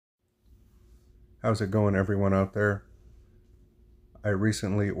How's it going, everyone out there? I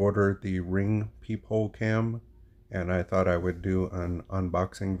recently ordered the Ring Peephole cam, and I thought I would do an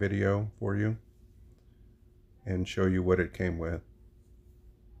unboxing video for you and show you what it came with.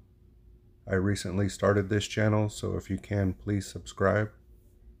 I recently started this channel, so if you can, please subscribe.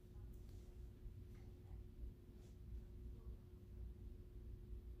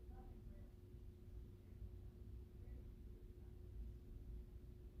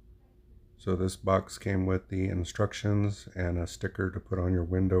 So this box came with the instructions and a sticker to put on your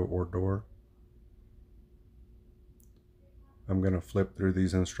window or door. I'm going to flip through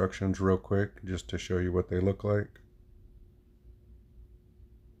these instructions real quick just to show you what they look like.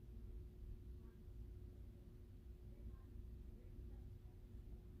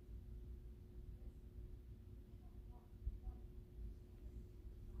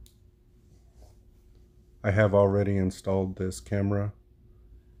 I have already installed this camera.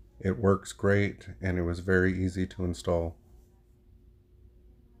 It works great and it was very easy to install.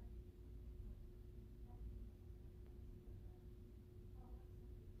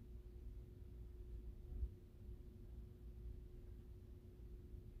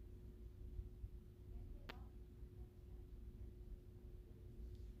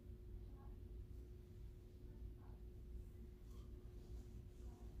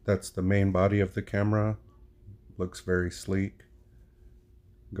 That's the main body of the camera. Looks very sleek.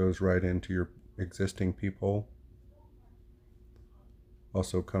 Goes right into your existing peephole.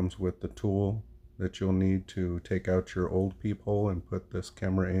 Also comes with the tool that you'll need to take out your old peephole and put this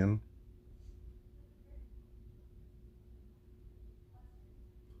camera in.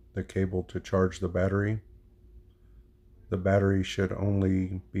 The cable to charge the battery. The battery should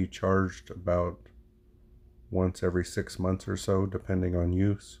only be charged about once every 6 months or so, depending on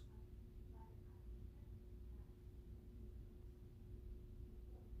use.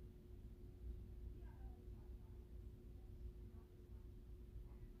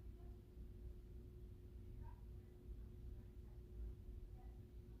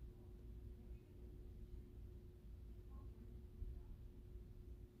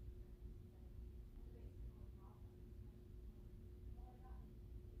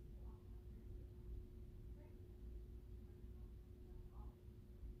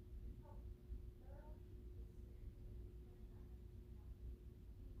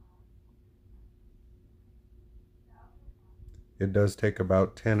 It does take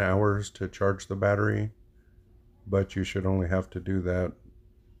about 10 hours to charge the battery, but you should only have to do that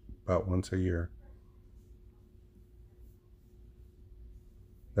about once a year.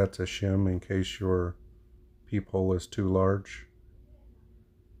 That's a shim in case your peephole is too large.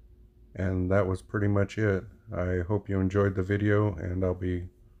 And that was pretty much it. I hope you enjoyed the video, and I'll be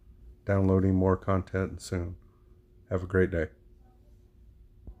downloading more content soon. Have a great day.